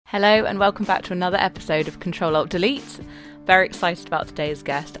Hello and welcome back to another episode of Control Alt Delete. Very excited about today's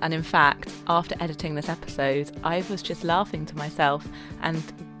guest, and in fact, after editing this episode, I was just laughing to myself and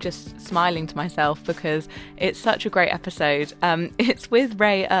just smiling to myself because it's such a great episode. It's with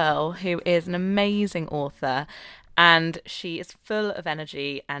Rae Earl, who is an amazing author, and she is full of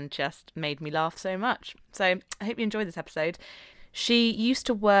energy and just made me laugh so much. So I hope you enjoyed this episode. She used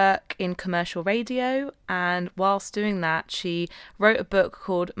to work in commercial radio, and whilst doing that, she wrote a book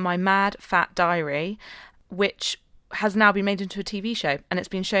called My Mad Fat Diary, which has now been made into a TV show, and it's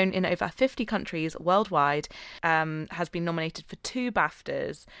been shown in over 50 countries worldwide, has been nominated for 2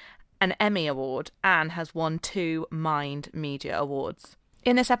 BAFTAs, an Emmy Award, and has won 2 Mind Media Awards.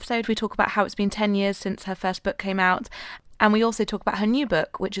 In this episode, we talk about how it's been 10 years since her first book came out, and we also talk about her new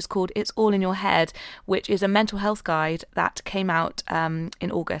book, which is called It's All in Your Head, which is a mental health guide that came out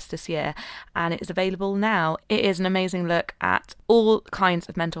in August this year, and it is available now. It is an amazing look at all kinds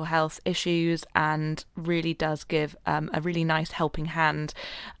of mental health issues and really does give a really nice helping hand.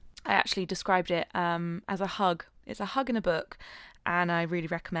 I actually described it as a hug. It's a hug in a book, and I really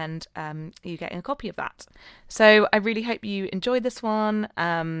recommend you getting a copy of that. So I really hope you enjoyed this one.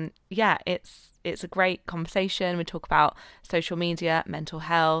 It's a great conversation. We talk about social media, mental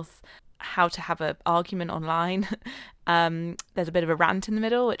health, how to have an argument online. There's a bit of a rant in the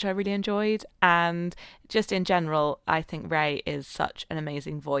middle, which I really enjoyed. And just in general, I think Rae is such an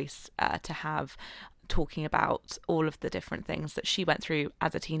amazing voice to have, talking about all of the different things that she went through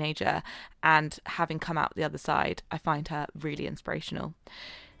as a teenager, and having come out the other side, I find her really inspirational.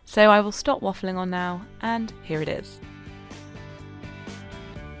 So I will stop waffling on now, and here it is.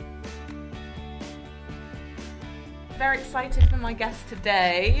 Very excited for my guest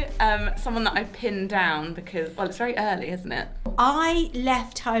today, someone that I've pinned down because, well, it's very early, isn't it? I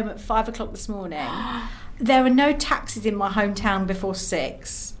left home at 5 o'clock this morning. There were no taxis in my hometown before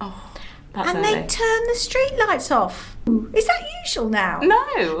 6. Oh, that's and early. they turned the street lights off. Is that usual now?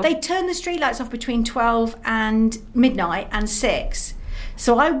 No. They turn the street lights off between 12 and midnight and 6.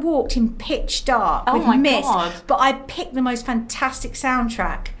 So I walked in pitch dark with mist, God. but I picked the most fantastic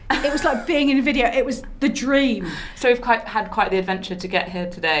soundtrack. It was like being in a video. It was the dream. So we've had quite the adventure to get here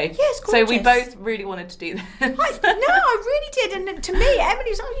today. Yes, gorgeous. So we both really wanted to do this. I really did. And to me, Emily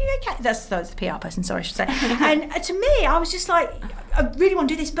was like, "Oh, you okay?" That's the PR person, sorry, I should say. And to me, I was just like, I really want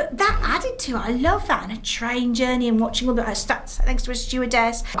to do this. But that added to it. I love that. And a train journey and watching all the stats next to a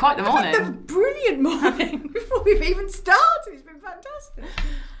stewardess. Quite the morning. I've had a brilliant morning before we've even started. It's been fantastic.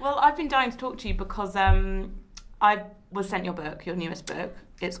 Well, I've been dying to talk to you because I was sent your book, your newest book,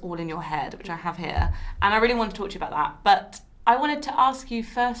 It's All in Your Head, which I have here, and I really want to talk to you about that. But I wanted to ask you,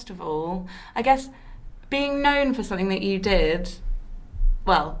 first of all, I guess, being known for something that you did,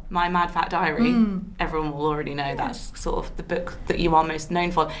 well, My Mad Fat Diary, everyone will already know that's sort of the book that you are most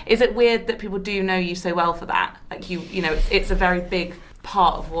known for. Is it weird that people do know you so well for that? Like, you know, it's a very big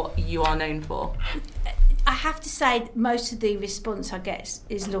part of what you are known for. I have to say, most of the response I get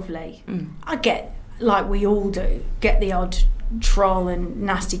is lovely. I get, like we all do, get the odd troll and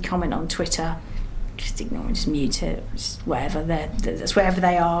nasty comment on Twitter. Just ignore it, just mute it, just wherever that's wherever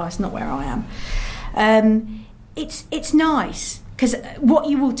they are. It's not where I am. It's nice because what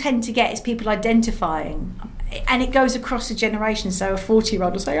you will tend to get is people identifying, and it goes across a generation. So a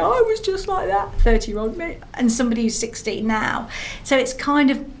 40-year-old will say, "Oh, I was just like that," 30-year-old me, and somebody who's 16 now. So it's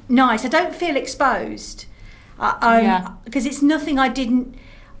kind of nice. I don't feel exposed. Because it's nothing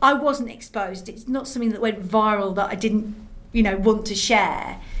I wasn't exposed. It's not something that went viral that I didn't, want to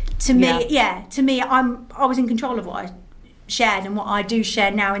share. To me, I was in control of what I shared and what I do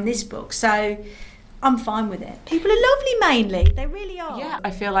share now in this book. So I'm fine with it. People are lovely, mainly. They really are. Yeah, I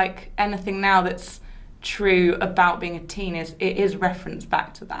feel like anything now that's true about being a teen is referenced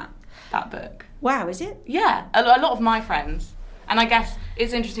back to that book. Wow, is it? Yeah, a lot of my friends. And I guess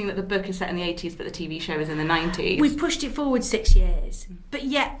it's interesting that the book is set in the 80s, but the TV show is in the 90s. We've pushed it forward 6 years. But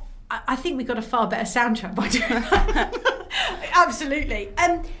yet, I think we got a far better soundtrack by doing that. Absolutely.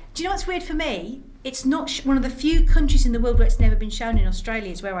 Do you know what's weird for me? It's not one of the few countries in the world where it's never been shown. In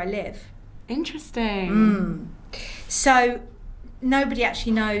Australia is where I live. Interesting. So nobody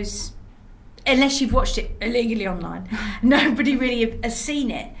actually knows, unless you've watched it illegally online, nobody really has seen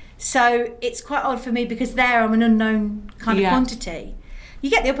it. So it's quite odd for me because there I'm an unknown kind of quantity. You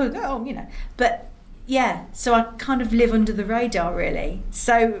get the upper, but yeah, so I kind of live under the radar really.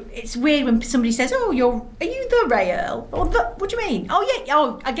 So it's weird when somebody says, "Oh, are you the Rae Earl?" Or what do you mean? Oh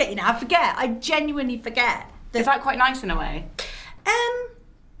yeah, I get you now. I forget. I genuinely forget. Is that quite nice in a way?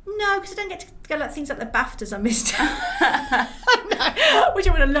 No, because I don't get to go like things like the BAFTAs I missed, which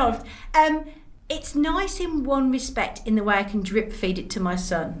I would have loved. It's nice in one respect, in the way I can drip feed it to my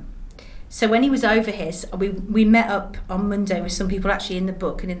son. So when he was over here, we met up on Monday with some people actually in the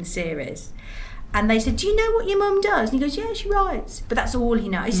book and in the series. And they said, do you know what your mum does? And he goes, yeah, she writes. But that's all he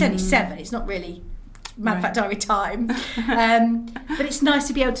knows. He's only 7. It's not really Mad Fat Diary time. But it's nice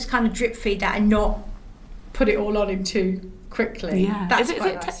to be able to kind of drip feed that and not put it all on him too quickly. Yeah. That's is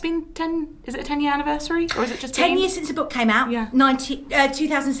it been 10? Is it a 10-year anniversary, or is it just 10 years since the book came out? Yeah.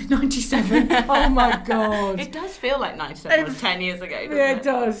 2097. Oh my God. It does feel like 97 was 10 years ago.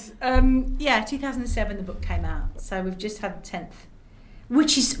 Doesn't Yeah, it does. 2007 the book came out. So we've just had the 10th.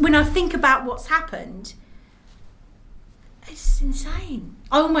 Which is, when I think about what's happened, it's insane.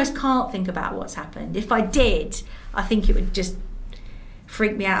 I almost can't think about what's happened. If I did, I think it would just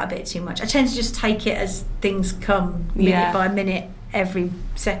freak me out a bit too much. I tend to just take it as things come minute by minute every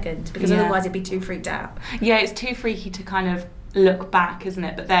second, because otherwise it'd be too freaked out. Yeah, it's too freaky to kind of look back, isn't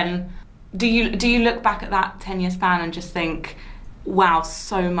it? But then do you look back at that 10-year span and just think, wow,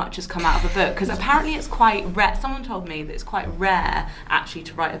 so much has come out of a book? Because apparently it's quite rare. Someone told me that it's quite rare actually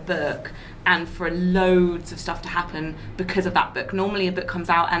to write a book and for loads of stuff to happen because of that book. Normally a book comes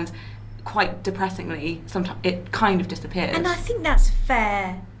out and, quite depressingly, sometimes it kind of disappears. And I think that's a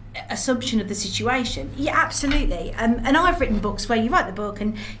fair assumption of the situation. Yeah, absolutely. And I've written books where you write the book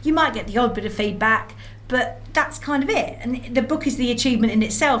and you might get the odd bit of feedback, but that's kind of it. And the book is the achievement in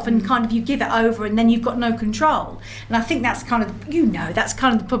itself, and kind of you give it over and then you've got no control. And I think that's kind of, that's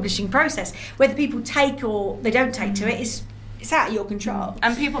kind of the publishing process. Whether people take or they don't take to it, it's out of your control.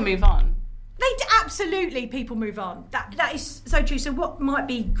 And people move on. Absolutely, people move on. That is so true. So what might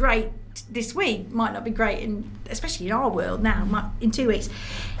be great this week might not be great, especially in our world now, in 2 weeks.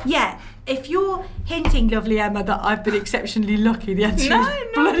 Yeah, if you're hinting, lovely Emma, that I've been exceptionally lucky, the answer is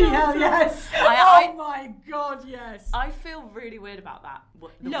bloody hell yes. Oh my God, yes. I feel really weird about that.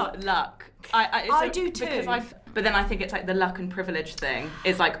 Luck. I do too. But then I think it's like the luck and privilege thing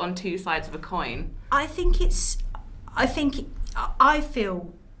is like on two sides of a coin.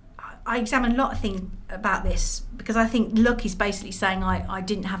 I examine a lot of things about this, because I think luck is basically saying I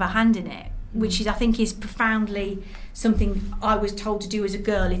didn't have a hand in it, which is, I think, is profoundly something I was told to do as a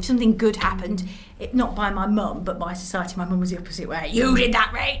girl. If something good happened, not by my mum, but by society, my mum was the opposite way. You did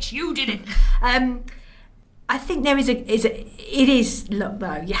that, Rach, you did it. I think there it is luck,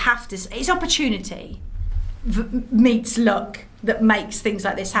 though. You have to, it's opportunity meets luck that makes things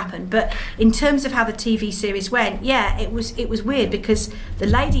like this happen. But in terms of how the TV series went, it was weird, because the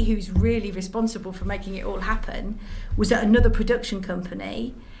lady who's really responsible for making it all happen was at another production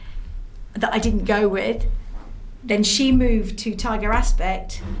company that I didn't go with. Then she moved to Tiger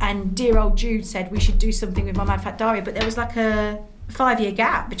Aspect, and dear old Jude said we should do something with my Mad Fat Diary, but there was like a 5-year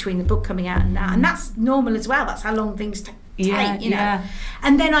gap between the book coming out and that, and that's normal as well. That's how long things take, Yeah.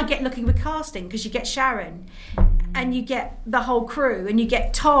 And then I get looking with casting, because you get Sharon and you get the whole crew and you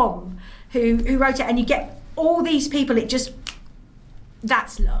get Tom who wrote it, and you get all these people.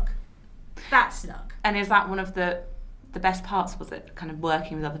 That's luck. And is that one of the best parts? Was it kind of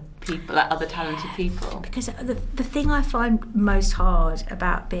working with other people, like other talented people? Because the thing I find most hard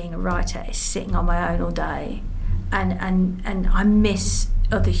about being a writer is sitting on my own all day, and I miss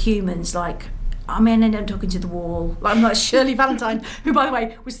other humans. Like, I ended up talking to the wall. I'm like Shirley Valentine, who, by the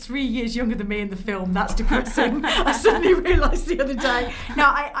way, was 3 years younger than me in the film. That's depressing. I suddenly realised the other day. No,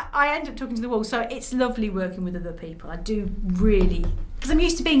 I end up talking to the wall. So it's lovely working with other people. I do really, because I'm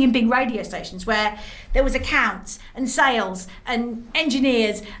used to being in big radio stations where there was accounts and sales and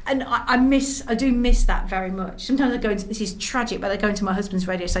engineers, and I do miss that very much. Sometimes I go into, this is tragic, but I go into my husband's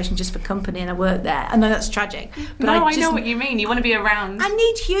radio station just for company, and I work there. I know that's tragic, but I know what you mean. You want to be around. I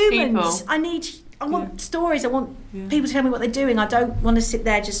need humans. People. I want stories. I want people to tell me what they're doing. I don't want to sit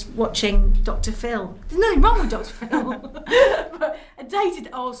there just watching Dr. Phil. There's nothing wrong with Dr. Phil. But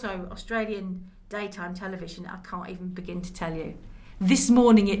also Australian daytime television, I can't even begin to tell you. This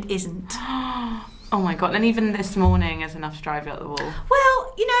morning it isn't. Oh my God, and even this morning is enough to drive you up the wall.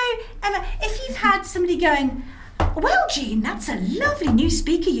 Well, Emma, if you've had somebody going, well, Jean, that's a lovely new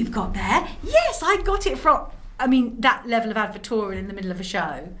speaker you've got there. Yes, I got it from, that level of advertorial in the middle of a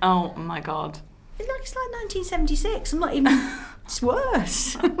show. Oh my God. It's like 1976. I'm not even. It's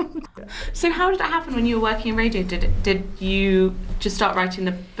worse. So how did it happen when you were working in radio? Did you just start writing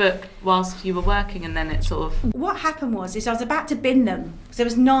the book whilst you were working, and then it sort of? What happened was I was about to bin them, because there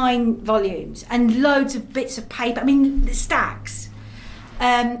was 9 volumes and loads of bits of paper. Stacks.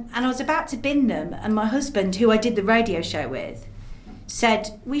 And I was about to bin them, and my husband, who I did the radio show with,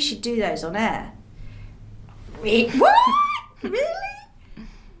 said we should do those on air. What? Really?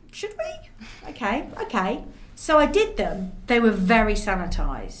 Should we? Okay. So I did them. They were very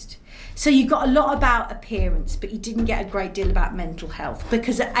sanitised. So you got a lot about appearance, but you didn't get a great deal about mental health,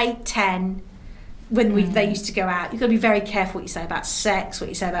 because at 8, 10, when they used to go out, you've got to be very careful what you say about sex, what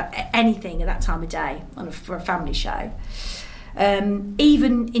you say about anything at that time of day for a family show.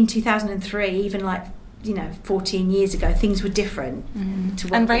 Even in 2003, even like, 14 years ago, things were different.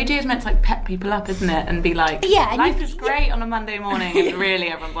 And radio is meant to like pep people up, isn't it? And be like, life is great on a Monday morning, and really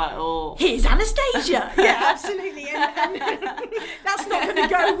everyone's like, oh, here's Anastasia. Yeah, absolutely. And that's not going to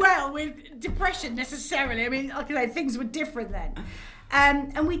go well with depression necessarily. I mean, like I say, things were different then.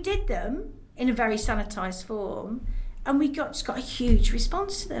 And we did them in a very sanitised form, and we just got a huge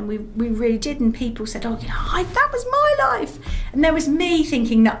response to them. We really did, and people said, oh, that was my life. And there was me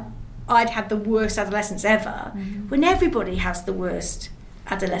thinking that I'd had the worst adolescence ever, when everybody has the worst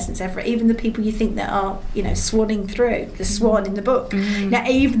adolescence ever, even the people you think that are, swanning through, the swan in the book. Now,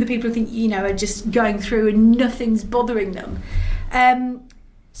 even the people who think, are just going through and nothing's bothering them.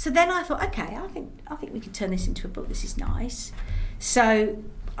 So then I thought, okay, I think we could turn this into a book. This is nice. So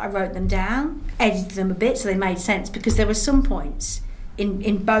I wrote them down, edited them a bit so they made sense, because there were some points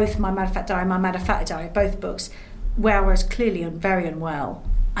in both My Mad Fat Diary and My Mad Fat Diary, both books, where I was clearly very unwell,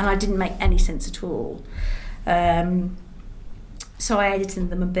 and I didn't make any sense at all. So I edited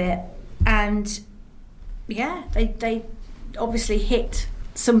them a bit, and they obviously hit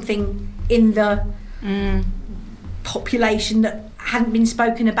something in the population that hadn't been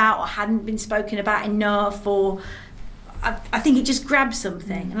spoken about, or hadn't been spoken about enough, or I think it just grabbed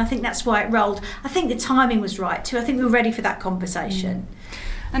something, and I think that's why it rolled. I think the timing was right too. I think we were ready for that conversation.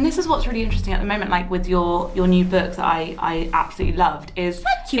 And this is what's really interesting at the moment, like with your new book that I absolutely loved, is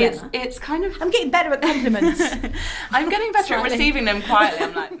thank you, Emma. It's kind of... I'm getting better at compliments. I'm getting better at receiving them quietly.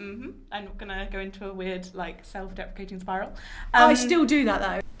 I'm like, I'm not going to go into a weird, like, self-deprecating spiral. I still do that,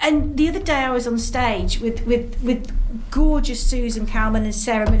 though. And the other day I was on stage with gorgeous Susan Calman and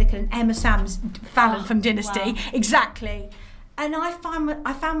Sarah Millican and Emma Fallon from Dynasty. Wow. Exactly. And I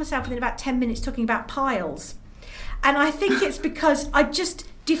found myself within about 10 minutes talking about piles. And I think it's because I just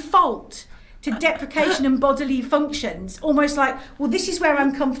default to deprecation and bodily functions, almost like, well, this is where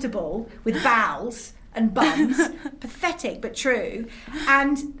I'm comfortable with bowels and bums. Pathetic but true.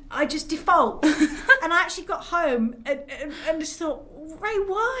 And I just default. And I actually got home and just thought,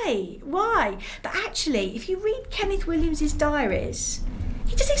 Ray, why? But actually, if you read Kenneth Williams's diaries,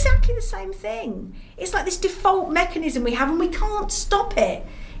 he does exactly the same thing. It's like this default mechanism we have, and we can't stop it.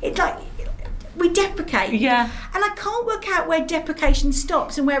 It's like we deprecate. Yeah. And I can't work out where deprecation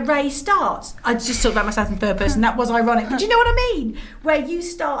stops and where Ray starts. I just talked about myself in third person. That was ironic. But do you know what I mean? Where you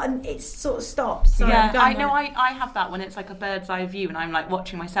start and it sort of stops. So yeah, I know. I have that when it's like a bird's eye view, and I'm like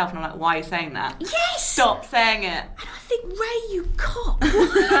watching myself, and I'm like, why are you saying that? Yes. Stop saying it. And I think, Ray, you cop. And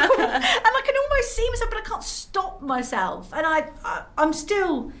I can almost see myself, but I can't stop myself. And I'm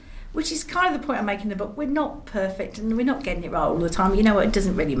still... Which is kind of the point I'm making in the book. We're not perfect, and we're not getting it right all the time. You know what? It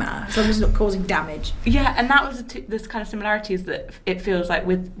doesn't really matter as long as it's not causing damage. Yeah, and that was this kind of similarities that it feels like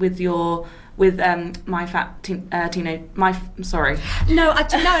with my fat teenage. Sorry. No. I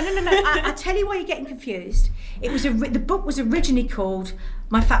tell you why you're getting confused. It was the book was originally called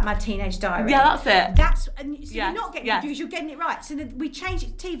My Fat Mad Teenage Diary. Yeah, that's it. You're not getting confused. You're getting it right. So we changed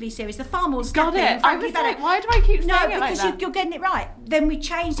it to TV series. The far more got it. I was like, why do I keep saying it like that? No, because you're getting it right. Then we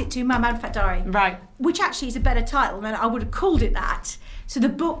changed it to My Mad Fat Diary. Right. Which actually is a better title, and I would have called it that. So the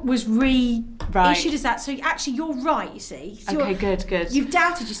book was reissued as that. So actually, you're right. You see. So okay. Good. You've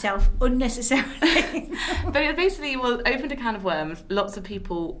doubted yourself unnecessarily. But it basically opened a can of worms. Lots of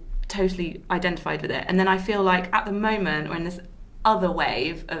people totally identified with it, and then I feel like at the moment we're in this other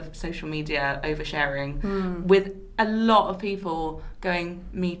wave of social media oversharing with a lot of people going,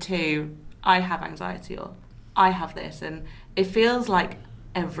 me too, I have anxiety, or I have this, and it feels like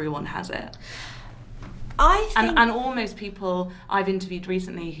everyone has it. I think... and almost people I've interviewed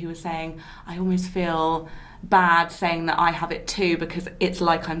recently who are saying, I almost feel bad saying that I have it too, because it's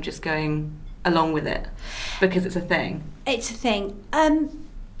like I'm just going along with it because it's a thing. It's a thing.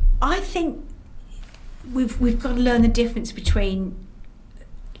 I think we've got to learn the difference between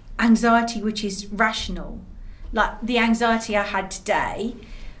anxiety, which is rational, like the anxiety I had today,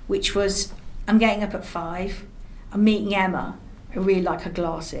 which was I'm getting up at 5, I'm meeting Emma, I really like her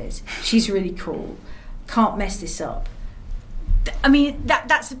glasses, she's really cool, can't mess this up. I mean,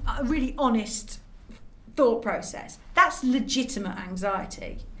 that's a really honest thought process. That's legitimate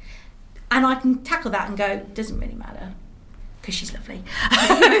anxiety, and I can tackle that and go, doesn't really matter, because she's lovely.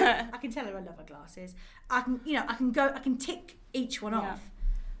 I can tell her I love her glasses. I can tick each one off.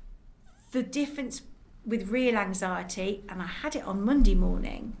 The difference with real anxiety, and I had it on Monday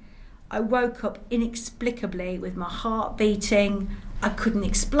morning, I woke up inexplicably with my heart beating. I couldn't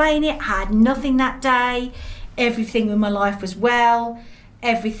explain it. I had nothing that day. Everything in my life was well.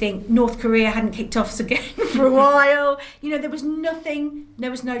 Everything, North Korea hadn't kicked off again for a while. There was nothing,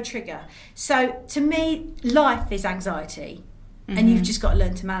 there was no trigger. So to me, life is anxiety. And you've just got to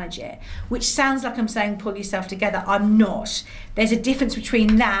learn to manage it. Which sounds like I'm saying pull yourself together. I'm not. There's a difference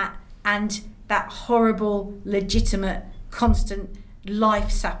between that and that horrible, legitimate, constant,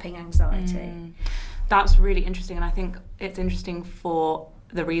 life-sapping anxiety. That's really interesting. And I think it's interesting for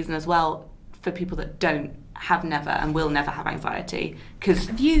the reason as well, for people that don't have never and will never have anxiety. Because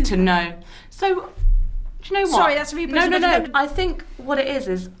to know... So, do you know what? Sorry, that's a really... No. I think what it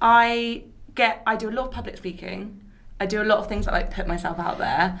is I do a lot of public speaking. I do a lot of things that put myself out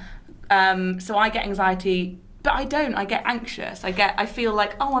there. So I get anxiety, but I don't. I get anxious. I feel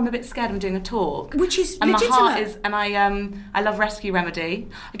like, I'm a bit scared. I'm doing a talk, which is and legitimate. My heart is, and I love Rescue Remedy.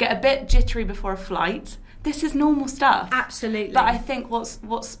 I get a bit jittery before a flight. This is normal stuff. Absolutely. But I think what's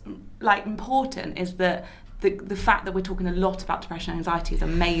important is that the fact that we're talking a lot about depression and anxiety is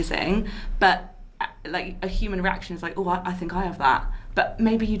amazing. But a human reaction is I think I have that, but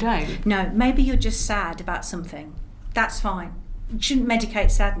maybe you don't. No, maybe you're just sad about something. That's fine. Shouldn't medicate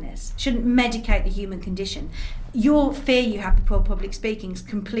sadness. Shouldn't medicate the human condition. Your fear you have before public speaking is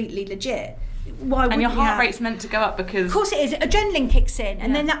completely legit. Why and your heart rate's meant to go up because... Of course it is. Adrenaline kicks in,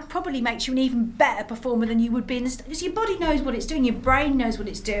 and then that probably makes you an even better performer than you would be because your body knows what it's doing, your brain knows what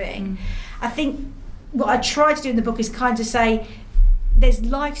it's doing. I think what I try to do in the book is kind of say there's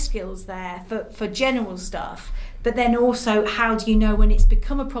life skills there for general stuff, but then also how do you know when it's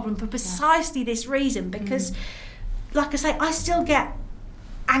become a problem for precisely this reason? Because... Like I say, I still get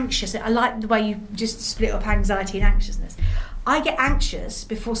anxious. I like the way you just split up anxiety and anxiousness. I get anxious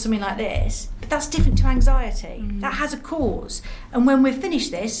before something like this, but that's different to anxiety. That has a cause. And when we've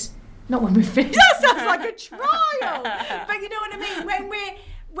finished this, not when we've finished, that sounds like a trial. But you know what I mean?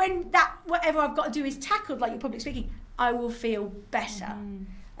 When that whatever I've got to do is tackled, like your public speaking, I will feel better.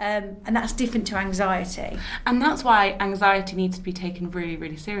 And that's different to anxiety. And that's why anxiety needs to be taken really,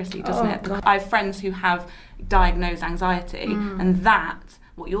 really seriously, doesn't it? God. I have friends who have diagnosed anxiety, and that,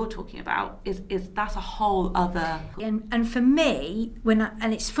 what you're talking about, is that's a whole other... And for me,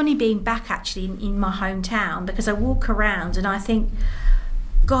 and it's funny being back actually in my hometown, because I walk around and I think,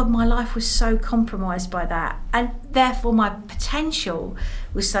 God, my life was so compromised by that, and therefore my potential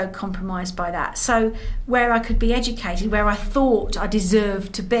was so compromised by that. So where I could be educated, where I thought I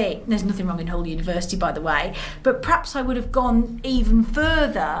deserved to be, there's nothing wrong in Hull University, by the way, but perhaps I would have gone even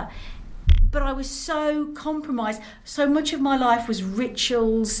further, but I was so compromised. So much of my life was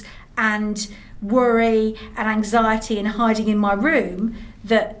rituals and worry and anxiety and hiding in my room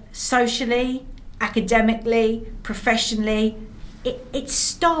that socially, academically, professionally, it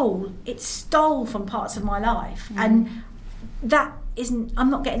stole from parts of my life. And that isn't, I'm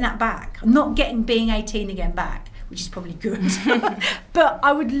not getting that back. I'm not getting being 18 again back, which is probably good. But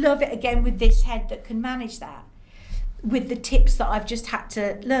I would love it again with this head that can manage that, with the tips that I've just had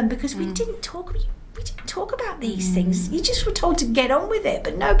to learn, because we didn't talk about these things. You just were told to get on with it,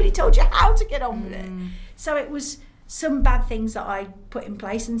 but nobody told you how to get on with it. So it was some bad things that I put in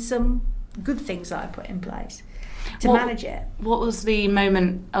place and some good things that I put in place to manage it. What was the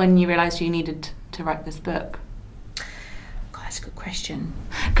moment when you realised you needed to write this book? God, that's a good question.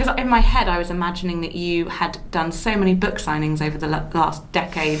 Because in my head I was imagining that you had done so many book signings over the last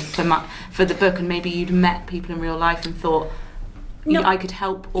decade for the book, and maybe you'd met people in real life and thought, I could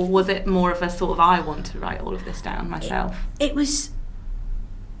help, or was it more of a sort of, I want to write all of this down myself? It was...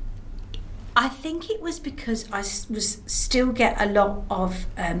 I think it was because I still get a lot of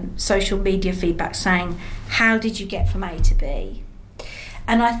social media feedback saying, how did you get from A to B?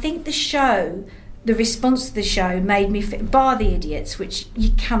 And I think the response to the show made me, bar the idiots, which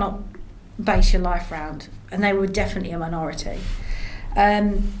you cannot base your life around, and they were definitely a minority.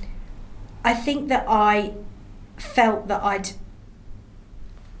 I think that I felt that I'd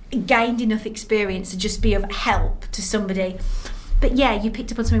gained enough experience to just be of help to somebody. But yeah, you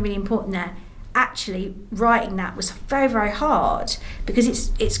picked up on something really important there. Actually, writing that was very, very hard, because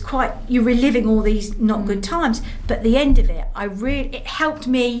it's quite, you're reliving all these not good times. But at the end of it, it helped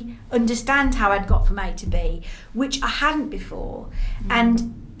me understand how I'd got from A to B, which I hadn't before.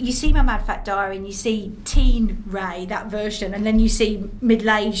 And you see my Mad Fat Diary, and you see teen Ray, that version, and then you see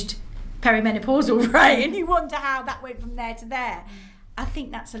middle-aged perimenopausal Ray, and you wonder how that went from there to there. I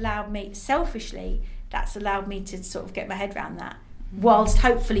think that's allowed me, selfishly, to sort of get my head around that, whilst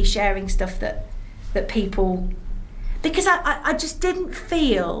hopefully sharing stuff that people, because I just didn't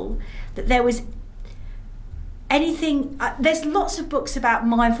feel that there was anything. There's lots of books about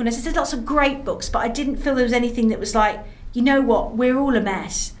mindfulness. There's lots of great books, but I didn't feel there was anything that was like, you know what, we're all a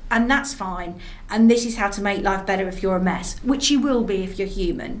mess, and that's fine. And this is how to make life better if you're a mess, which you will be if you're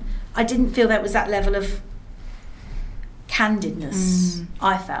human. I didn't feel there was that level of candidness.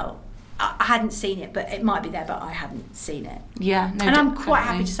 I felt. I hadn't seen it, but it might be there, but I hadn't seen it. Yeah, no, and I'm quite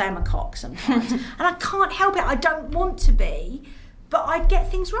happy to say I'm a cock sometimes. And I can't help it. I don't want to be, but I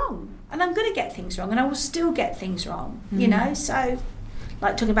get things wrong. And I'm going to get things wrong, and I will still get things wrong, you know? So,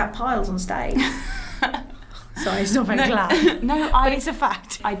 like talking about piles on stage. Sorry, it's not very glad. No, but it's a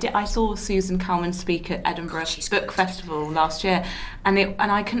fact. I saw Susan Calman speak at Edinburgh Book Festival last year, and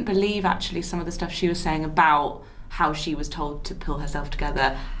I couldn't believe actually some of the stuff she was saying about how she was told to pull herself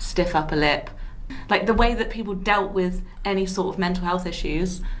together, stiff upper lip, like the way that people dealt with any sort of mental health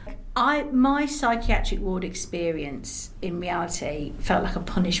issues. My psychiatric ward experience in reality felt like a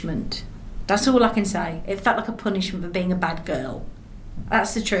punishment. That's all I can say. It felt like a punishment for being a bad girl.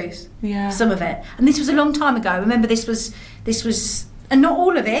 That's the truth. Yeah. Some of it. And this was a long time ago. Remember, this was, and not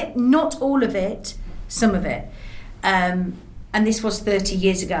all of it, some of it. And this was 30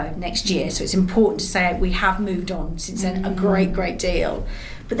 years ago next year, so it's important to say we have moved on since then, a great deal.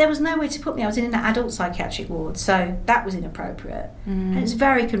 But there was nowhere to put me. I was in an adult psychiatric ward, so that was inappropriate. And it was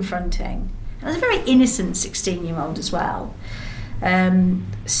very confronting. And I was a very innocent 16-year-old as well.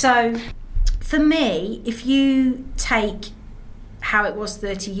 So for me, if you take how it was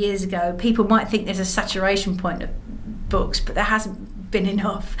 30 years ago, people might think there's a saturation point of books, but there hasn't been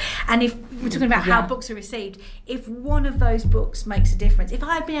enough. And if we're talking about how books are received, if one of those books makes a difference, if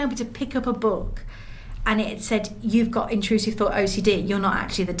I had been able to pick up a book and it had said, you've got intrusive thought OCD, you're not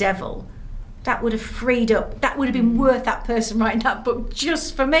actually the devil, that would have freed up, that would have been worth that person writing that book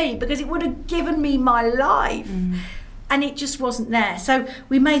just for me, because it would have given me my life. And it just wasn't there. So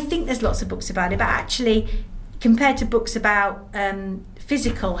we may think there's lots of books about it, but actually compared to books about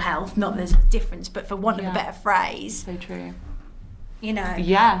physical health, not there's a difference, but for want of a better phrase. So true. You know,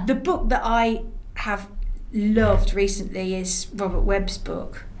 the book that I have loved recently is Robert Webb's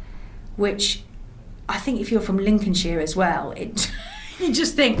book, which I think if you're from Lincolnshire as well, you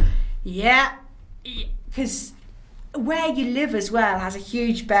just think, because where you live as well has a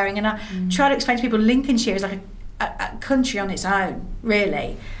huge bearing. And I try to explain to people Lincolnshire is like a country on its own,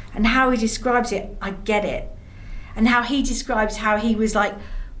 really. And how he describes it, I get it. And how he describes how he was like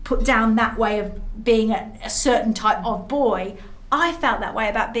put down that way of being a certain type of boy. I felt that way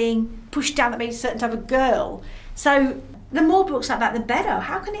about being pushed down that being a certain type of girl. So the more books like that, the better.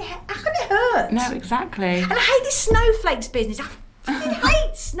 How can it hurt? No, exactly. And I hate this snowflakes business. I fucking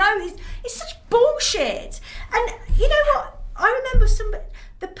hate snow. It's such bullshit. And you know what? I remember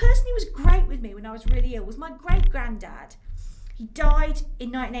the person who was great with me when I was really ill was my great granddad. He died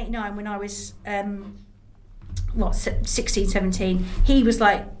in 1989 when I was 16, 17. He was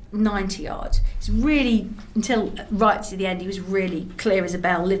like 90 odd. It's really, until right to the end, he was really clear as a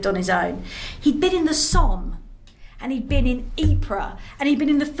bell, lived on his own. He'd been in the Somme, and he'd been in Ypres, and he'd been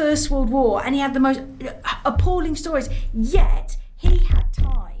in the First World War, and he had the most appalling stories. Yet he had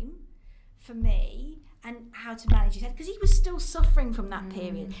time for me and how to manage his head, because he was still suffering from that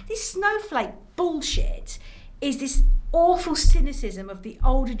period. This snowflake bullshit is this awful cynicism of the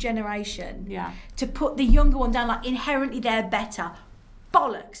older generation to put the younger one down like inherently they're better.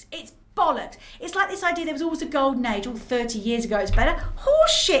 Bollocks. It's bollocks. It's like this idea there was always a golden age, all 30 years ago it's better.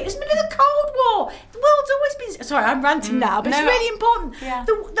 Horse shit. It's the middle of the Cold War. The world's always been... Sorry, I'm ranting now, but it's really important. Yeah.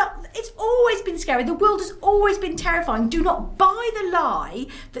 It's always been scary. The world has always been terrifying. Do not buy the lie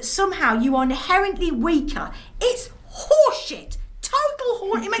that somehow you are inherently weaker. It's horseshit. Total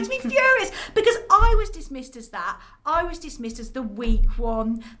horse. It makes me furious because I was dismissed as that. I was dismissed as the weak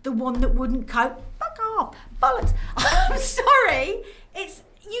one, the one that wouldn't cope. Fuck off. Bollocks. I'm sorry.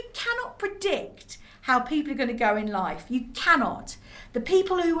 You cannot predict how people are going to go in life. You cannot. The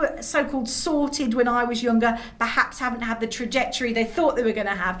people who were so-called sorted when I was younger perhaps haven't had the trajectory they thought they were going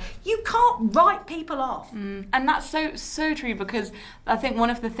to have. You can't write people off. And that's so true, because I think one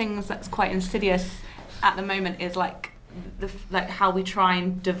of the things that's quite insidious at the moment is like how we try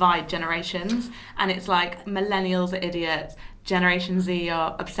and divide generations, and it's like millennials are idiots, Generation Z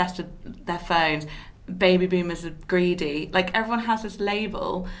are obsessed with their phones, baby boomers are greedy. Like everyone has this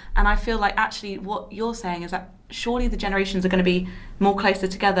label, and I feel like actually what you're saying is that surely the generations are going to be more closer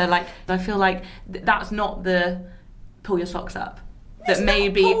together. Like I feel like that's not the pull your socks up that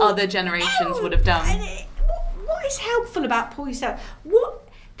maybe other generations would have done. What is helpful about pull yourself?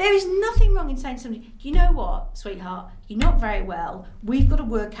 There is nothing wrong in saying to somebody, you know what, sweetheart, you're not very well. We've got to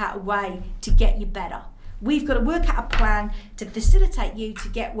work out a way to get you better. We've got to work out a plan to facilitate you to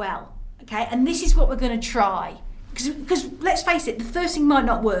get well. okay, and this is what we're going to try. Because let's face it, the first thing might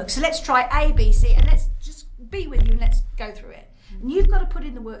not work. So let's try A, B, C, and let's just be with you and let's go through it. And you've got to put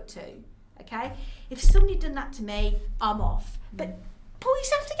in the work too, okay? If somebody done that to me, I'm off. But pull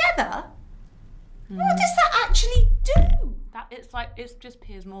yourself together. What does that actually do? It's just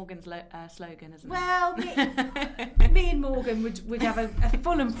Piers Morgan's slogan, isn't it? Well, me and Morgan would have a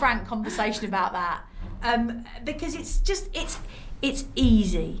full and frank conversation about that, because it's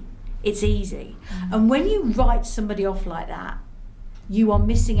easy. It's easy. And when you write somebody off like that, you are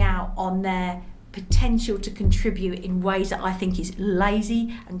missing out on their potential to contribute in ways that I think is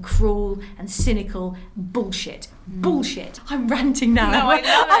lazy and cruel and cynical bullshit. Bullshit. I'm ranting now. No, I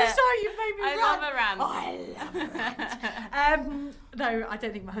love it. I'm sorry, you made me I rant. love a rant. Oh, I love a rant. No, I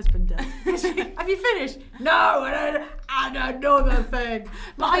don't think my husband does. Have you finished? No, I don't know the thing.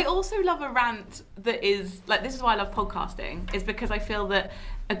 But I also love a rant that is, like, this is why I love podcasting, is because I feel that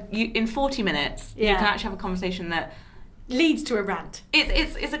in 40 minutes, you can actually have a conversation that leads to a rant.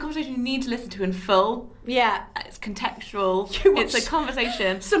 It's a conversation you need to listen to in full. Yeah. It's contextual. It's a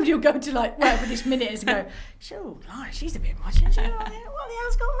conversation. Somebody will go to, like, wherever this minute is and go, sure, she's a bit much. What the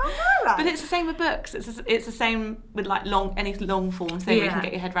hell's going on there? But it's the same with books. It's the same with, like, any long form thing where you can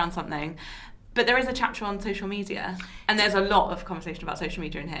get your head around something. But there is a chapter on social media, and there's a lot of conversation about social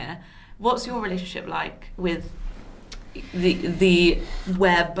media in here. What's your relationship like with the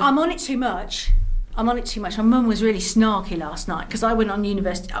web? I'm on it too much. My mum was really snarky last night because I went on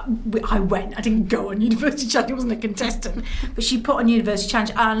university. I didn't go on University Challenge. I wasn't a contestant. But she put on University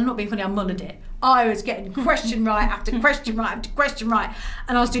Challenge, and I'm not being funny, I mullered it. I was getting question right after question right after question right.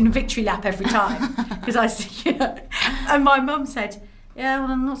 And I was doing a victory lap every time. Because and my mum said, yeah,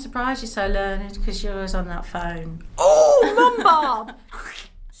 well, I'm not surprised you're so learned because you're always on that phone. Oh, Mum Barb!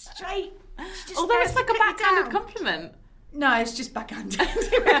 Straight. Although it's like a backhanded compliment. No, it's just backhanded.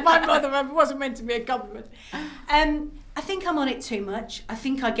 My mother wasn't meant to be a compliment. I think I'm on it too much. I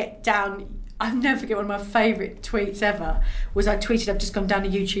think I get down. I'll never forget one of my favourite tweets ever was I tweeted I've just gone down a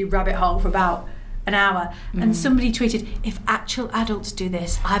YouTube rabbit hole for about an hour, and somebody tweeted, if actual adults do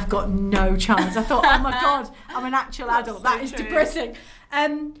this, I've got no chance. I thought, oh my God, I'm an actual adult. That is depressing.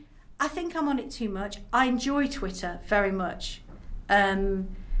 I think I'm on it too much. I enjoy Twitter very much.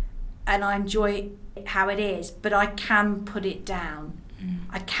 And I enjoy how it is, but I can put it down.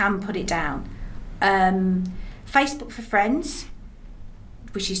 Facebook for friends,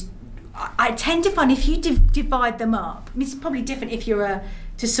 which is, I tend to find if you divide them up, I mean, it's probably different if you're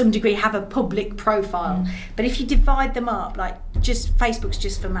to some degree have a public profile, but if you divide them up, like just Facebook's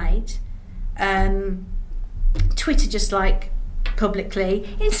just for mates, Twitter just like publicly,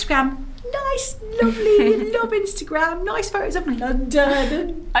 Instagram, nice, lovely, love Instagram, nice photos of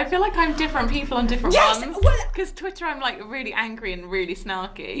London. I feel like I'm different people on different ones. Well, because Twitter I'm like really angry and really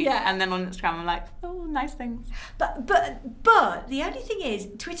snarky. Yeah. And then on Instagram I'm like, oh, nice things. But the only thing is,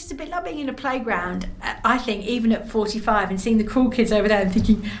 Twitter's a bit like being in a playground, I think, even at 45, and seeing the cool kids over there and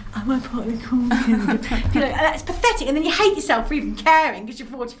thinking, am I part of the cool kids? That's pathetic, and then you hate yourself for even caring because you're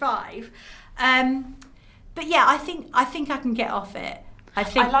 45. But yeah, I think I can get off it. I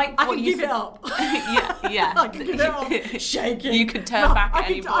can give it up. yeah. I can give it up. Shake it. You can turn back at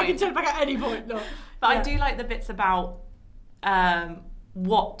any point. I can turn back at any point. No. But I do like the bits about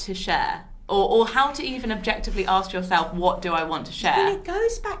what to share, or how to even objectively ask yourself, what do I want to share? Well, it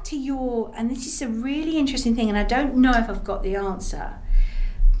goes back to and this is a really interesting thing, and I don't know if I've got the answer,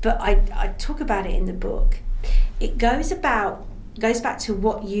 but I talk about it in the book. It goes back to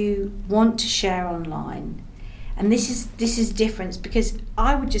what you want to share online. And this is different because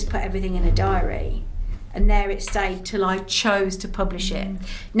I would just put everything in a diary and there it stayed till I chose to publish it.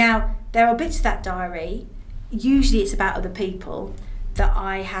 Now, there are bits of that diary, usually it's about other people, that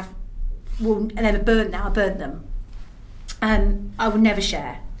I have never burnt now. I burnt them. I would never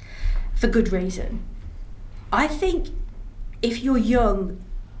share for good reason. I think if you're young,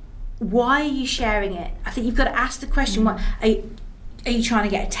 why are you sharing it? I think you've got to ask the question, why are you trying to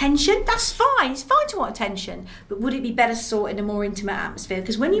get attention? That's fine. It's fine to want attention. But would it be better sought in a more intimate atmosphere?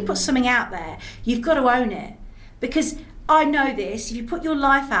 Because when you put something out there, you've got to own it. Because I know this, if you put your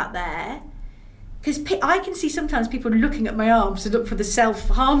life out there, because I can see sometimes people looking at my arms to look for the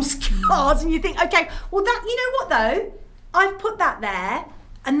self-harm scars, and you think, okay, well, that, you know what though? I've put that there,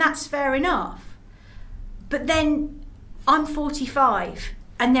 and that's fair enough. But then I'm 45.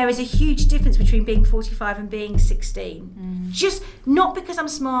 And there is a huge difference between being 45 and being 16. Just not because I'm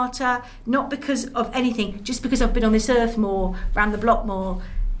smarter, not because of anything, just because I've been on this earth more, round the block more,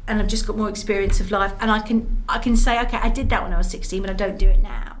 and I've just got more experience of life. And I can say, okay, I did that when I was 16, but I don't do it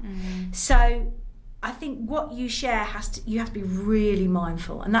now. So I think what you share you have to be really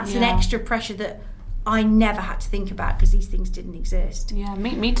mindful, and that's an Yeah. extra pressure that I never had to think about because these things didn't exist. Yeah,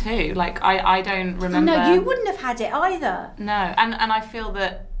 me too. Like, I don't remember. No, you wouldn't have had it either. No, and I feel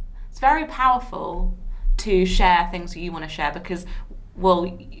that it's very powerful to share things that you want to share because, well,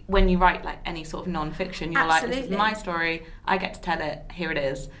 when you write like any sort of non-fiction, you're like, this is my story, I get to tell it, here it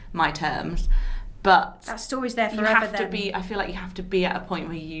is, my terms. But that story's there forever. You have to be. I feel like you have to be at a point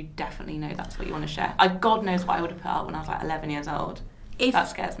where you definitely know that's what you want to share. God knows what I would have put out when I was like 11 years old. That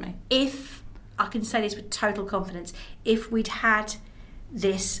scares me. If I can say this with total confidence, if we'd had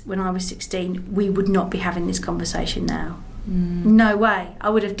this when I was 16, we would not be having this conversation now. No way. I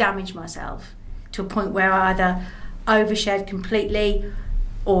would have damaged myself to a point where I either overshared completely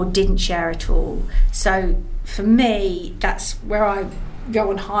or didn't share at all. So for me, that's where I go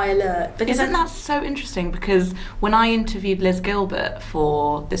on high alert. Because Isn't that so interesting? Because when I interviewed Liz Gilbert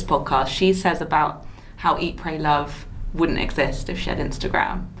for this podcast, she says about how Eat, Pray, Love wouldn't exist if she had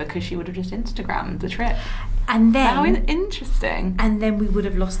Instagram, because she would have just Instagrammed the trip. And then how interesting. And then we would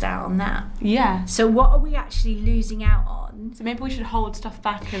have lost out on that. Yeah. So what are we actually losing out on? So maybe we should hold stuff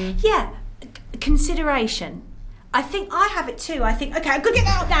back and... Yeah. Consideration. I think I have it too. I think, okay, I'm going to get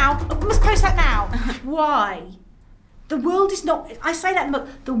that out now. I must post that now. Why? The world is not... I say that in the book.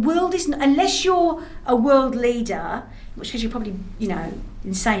 The world is not... Unless you're a world leader, in which case you're probably,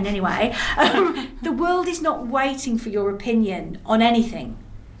 insane anyway. The world is not waiting for your opinion on anything.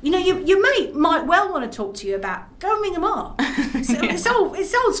 Your mate might well want to talk to you about... Go and ring him up.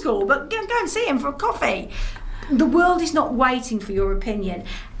 It's old school, but go and see him for a coffee. The world is not waiting for your opinion.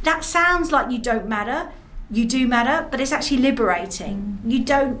 That sounds like you don't matter. You do matter, but it's actually liberating. You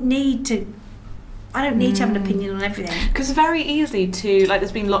don't need to... I don't need to have an opinion on everything. Because it's very easy to, like,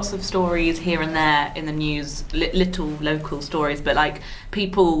 there's been lots of stories here and there in the news, little local stories, but like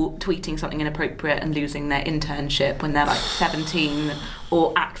people tweeting something inappropriate and losing their internship when they're like 17,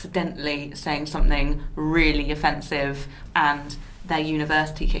 or accidentally saying something really offensive and their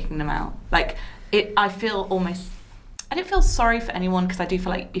university kicking them out. Like, I feel almost... I don't feel sorry for anyone, because I do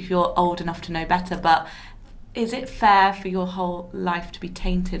feel like if you're old enough to know better, but... Is it fair for your whole life to be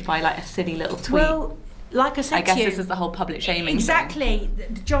tainted by like a silly little tweet? Well, like I said I guess to you, this is the whole public shaming exactly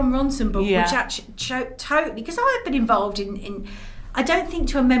thing. The John Ronson book, Yeah. which actually totally, because I've been involved in I don't think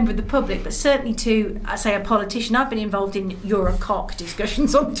to a member of the public, but certainly to, I say, a politician. I've been involved in "you're a cock"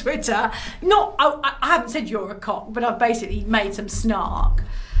 discussions on Twitter. Not, I haven't said "you're a cock," but I've basically made some snark.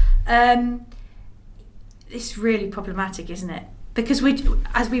 It's really problematic, isn't it? Because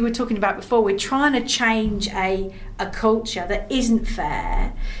as we were talking about before, we're trying to change a culture that isn't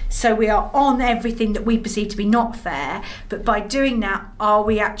fair. So we are on everything that we perceive to be not fair. But by doing that, are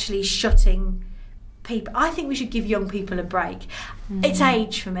we actually shutting people? I think we should give young people a break. It's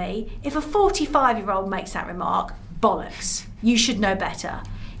age for me. If a 45-year-old makes that remark, bollocks. You should know better.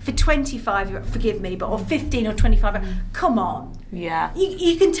 If a 25-year-old, forgive me, or 15 or 25, come on. Yeah.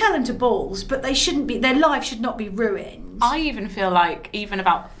 You can tell them to balls, but they shouldn't be. Their life should not be ruined. I even feel like, even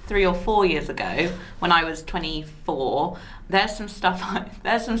about 3 or 4 years ago, when I was 24, there's some stuff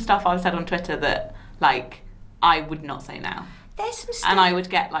I've said on Twitter that, like, I would not say now. There's some stuff. And I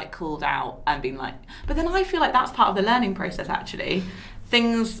would get, like, called out and been like... But then I feel like that's part of the learning process, actually.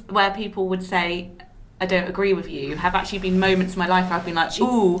 Things where people would say, I don't agree with you, have actually been moments in my life where I've been like,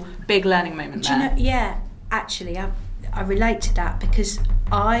 ooh, big learning moment there. Yeah, actually, I relate to that, because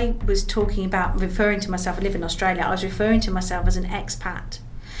I was talking about referring to myself, I live in Australia, I was referring to myself as an expat.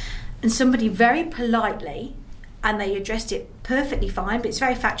 And somebody very politely, and they addressed it perfectly fine, but it's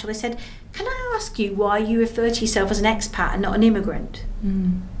very factual, they said, can I ask you why you refer to yourself as an expat and not an immigrant?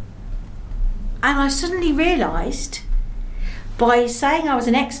 And I suddenly realised, by saying I was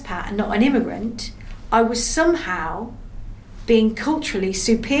an expat and not an immigrant, I was somehow being culturally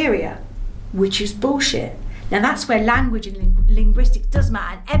superior, which is bullshit. Now that's where language and linguistics does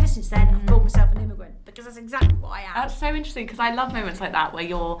matter, and ever since then I've called myself an immigrant, because that's exactly what I am. That's so interesting, because I love moments like that where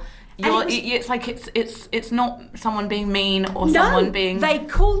it's like it's not someone being mean or someone being... They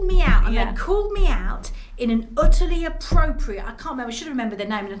called me out, and they called me out in an utterly appropriate... I can't remember, I should remember their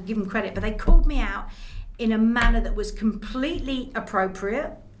name and I can give them credit, but they called me out in a manner that was completely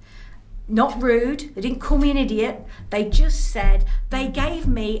appropriate. Not rude, they didn't call me an idiot, they just said, they gave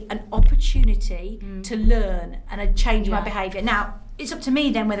me an opportunity to learn and change my behaviour. Now, it's up to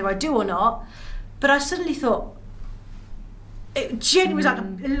me then whether I do or not, but I suddenly thought, it genuinely was like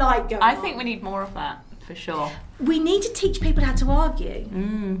a light going I on. think we need more of that, for sure. We need to teach people how to argue. Yes. I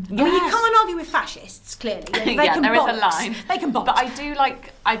mean, you can't argue with fascists, clearly. They can there box. is a line. They can box. But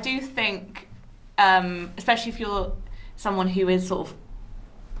I do think, especially if you're someone who is sort of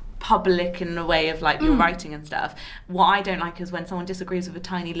public in a way of like your writing and stuff. What I don't like is when someone disagrees with a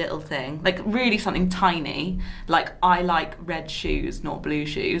tiny little thing, like really something tiny, like I like red shoes, not blue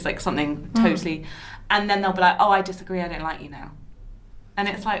shoes, like something totally, and then they'll be like, oh, I disagree, I don't like you now. And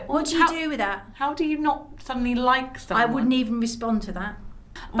it's like, what do you do with that? How do you not suddenly like someone? I wouldn't even respond to that.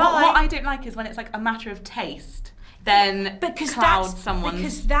 What I don't like is when it's like a matter of taste, then cloud someone.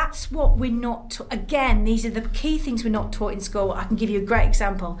 Because that's what we're not again, these are the key things we're not taught in school. I can give you a great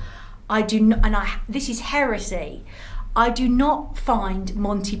example. I do not, and this is heresy, I do not find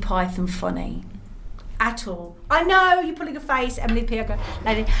Monty Python funny at all. I know you're pulling a face, Emily Piago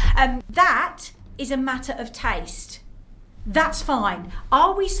lady. That is a matter of taste. That's fine.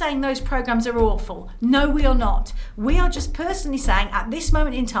 Are we saying those programmes are awful? No, we are not. We are just personally saying at this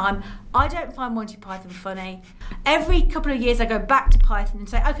moment in time, I don't find Monty Python funny. Every couple of years I go back to Python and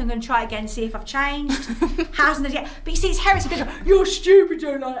say, okay, I'm going to try it again, see if I've changed. Hasn't it yet? But you see, it's heresy. People go, you're stupid,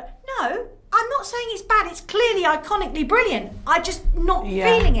 don't like it. No, I'm not saying it's bad. It's clearly iconically brilliant. I'm just not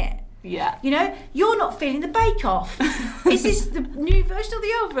feeling it. Yeah. You know, you're not feeling the Bake Off. Is this the new version or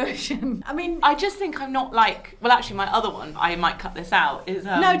the old version? I mean, I just think I'm not like. Well, actually, my other one, I might cut this out. Is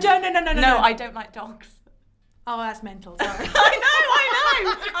no, don't, no. No, I don't like dogs. Oh, that's mental. Sorry.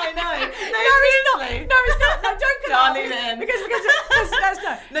 I know. No, it's not. No, don't cut I'll leave it in. Because that's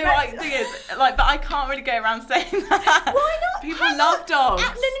no. No, the thing is, like, but I can't really go around saying that. Why not? People love dogs. No.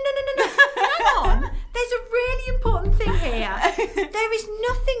 Hang on. There's a really important thing here. There is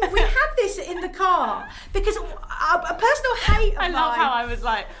nothing. We had this in the car because a personal hate of mine. I love how I was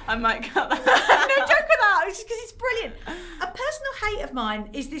like, I might cut that. No, don't cut that out. It's just because it's brilliant. A personal hate of mine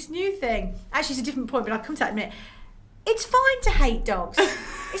is this new thing. Actually, it's a different point, but I'll come to that in a minute. It's fine to hate dogs.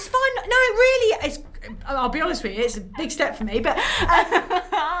 It's fine. No, it really is. I'll be honest with you, it's a big step for me. But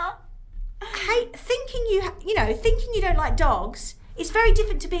thinking you don't like dogs is very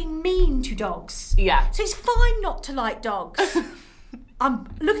different to being mean to dogs. Yeah. So it's fine not to like dogs. I'm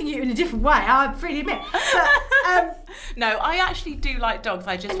looking at you in a different way, I freely admit. But, no, I actually do like dogs.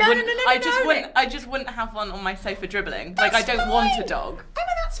 I just I just wouldn't have one on my sofa dribbling. Like I don't want a dog.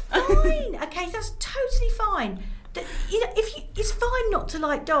 Emma, that's fine. Okay, that's totally fine. It's fine not to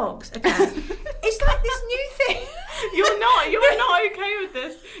like dogs. Okay, it's like this new thing. You're not okay with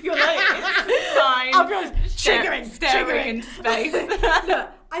this. You're like, it's fine. I'll be honest, staring into space. Look,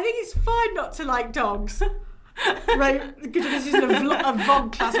 I think it's fine not to like dogs. Right, because this is a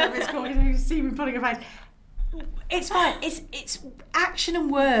vlog class, whatever it's called. You see me putting a face. It's fine. It's action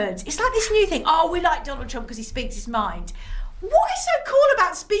and words. It's like this new thing. Oh, we like Donald Trump because he speaks his mind. What is so cool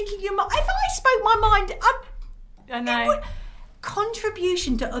about speaking your mind? If I spoke my mind, I know.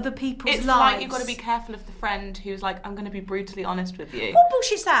 Contribution to other people's lives. It's like you've got to be careful of the friend who's like, I'm going to be brutally honest with you. What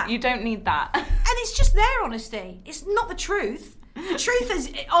bullshit's that? You don't need that. And it's just their honesty. It's not the truth. The truth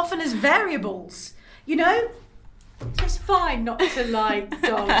is often as variables. You know? So it's fine not to like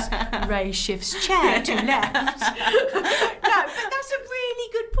dogs. Ray shifts chair to left. No, but that's a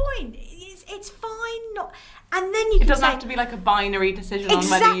really good point. It's fine not... And then you can It doesn't have to be like a binary decision on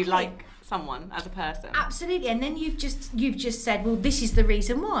whether you like someone as a person. Absolutely. And then you've just said, well, this is the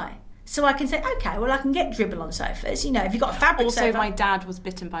reason why. So I can say, okay, well, I can get dribble on sofas. You know, if you've got a fabric sofa. Also, my dad was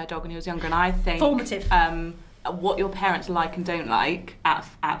bitten by a dog when he was younger, and I think... Formative. What your parents like and don't like at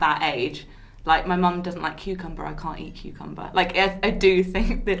that age... Like, my mum doesn't like cucumber, I can't eat cucumber. Like, I do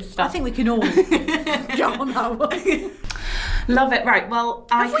think this stuff... I think we can all go on that one. Love it. Right, well,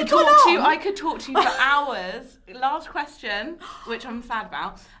 I could talk to you for hours. Last question, which I'm sad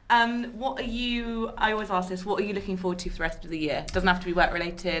about. What are you... I always ask this, what are you looking forward to for the rest of the year? It doesn't have to be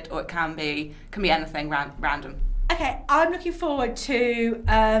work-related, or it can be anything random. Okay, I'm looking forward to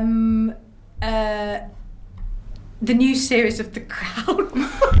the new series of The Crown.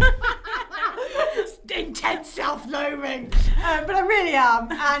 Intense self-loathing, but I really am,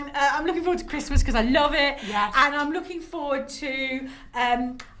 and I'm looking forward to Christmas because I love it. Yes. And I'm looking forward to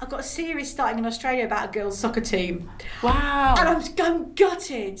I've got a series starting in Australia about a girls' soccer team. Wow. And I'm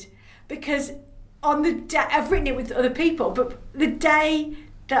gutted because on the day I've written it with other people, but the day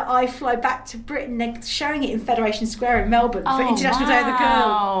that I fly back to Britain, they're showing it in Federation Square in Melbourne for International Day of the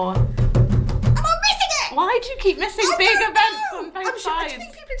Girl. Why do you keep missing big events on both sides? I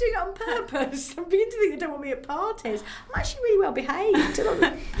think people are doing it on purpose. I'm beginning to think they don't want me at parties. I'm actually really well behaved.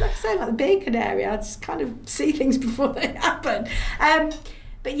 Like I say, like the bacon area, I just kind of see things before they happen.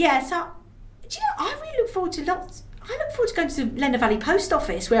 But yeah, so do you know? I really look forward to lots. I look forward to going to the Lenna Valley Post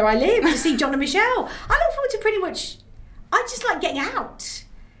Office where I live to see John and Michelle. I look forward to pretty much. I just like getting out.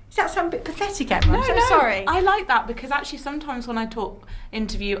 Does that sound a bit pathetic, Emma? I'm so sorry. I like that because actually sometimes when I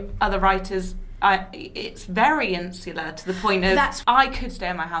interview other writers it's very insular to the point of I could stay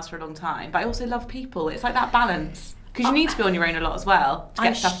in my house for a long time, but I also love people. It's like that balance. Because you need to be on your own a lot as well to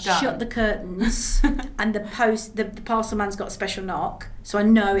get stuff done. I shut the curtains and the parcel man's got a special knock, so I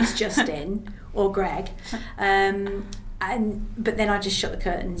know it's Justin or Greg. But then I just shut the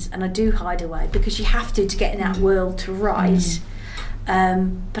curtains and I do hide away because you have to get in that world to write.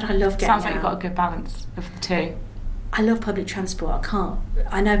 But I love getting Sounds like out. you've got a good balance of the two. I love public transport.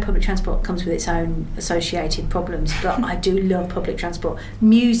 I know public transport comes with its own associated problems, but I do love public transport.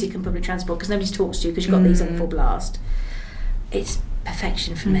 Music and public transport, because nobody talks to you because you've got these on full blast. It's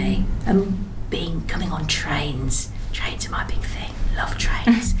perfection for me. And coming on trains. Trains are my big thing. Love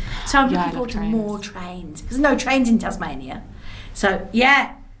trains. So I'm looking forward to more trains. There's no trains in Tasmania. So,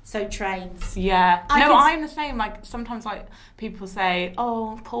 so trains. Yeah. I'm the same. Like, sometimes, like, people say,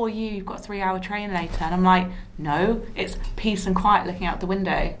 oh, poor you've got a 3-hour train later. And I'm like, no, it's peace and quiet looking out the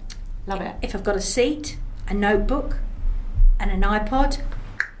window. Love it. If I've got a seat, a notebook, and an iPod,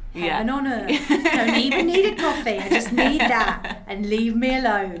 heaven on earth. Don't even need a coffee. I just need that. And leave me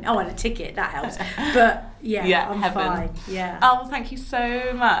alone. Oh, and a ticket. That helps. But, I'm heaven. fine. Yeah. Oh, well, thank you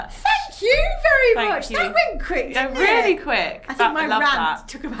so much. Thank you very much. You. That went quick, didn't really it? quick. I think my rant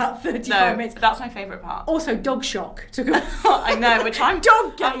took about 35 minutes. That's my favourite part. Also, dog shock took about... I know, which I'm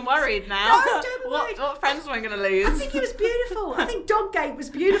worried now. No, don't worry. What friends am I going to lose? I think it was beautiful. I think Doggate was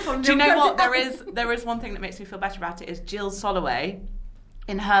beautiful. Do you know what? There is one thing that makes me feel better about it is Jill Soloway.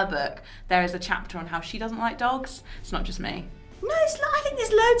 In her book, there is a chapter on how she doesn't like dogs. It's not just me. No, I think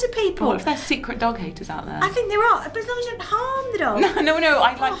there's loads of people. What if there's secret dog haters out there? I think there are, but as long as you don't harm the dog. No.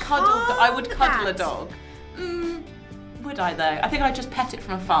 I would cuddle a dog. Would I though? I think I'd just pet it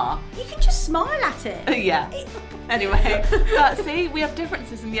from afar. You can just smile at it. Yeah. Anyway, see, we have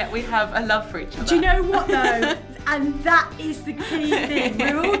differences and yet we have a love for each other. Do you know what though? And that is the key thing.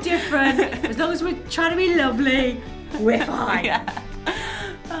 We're all different. As long as we're trying to be lovely, we're fine. Yeah.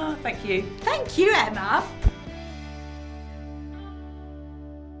 Oh, thank you. Thank you, Emma.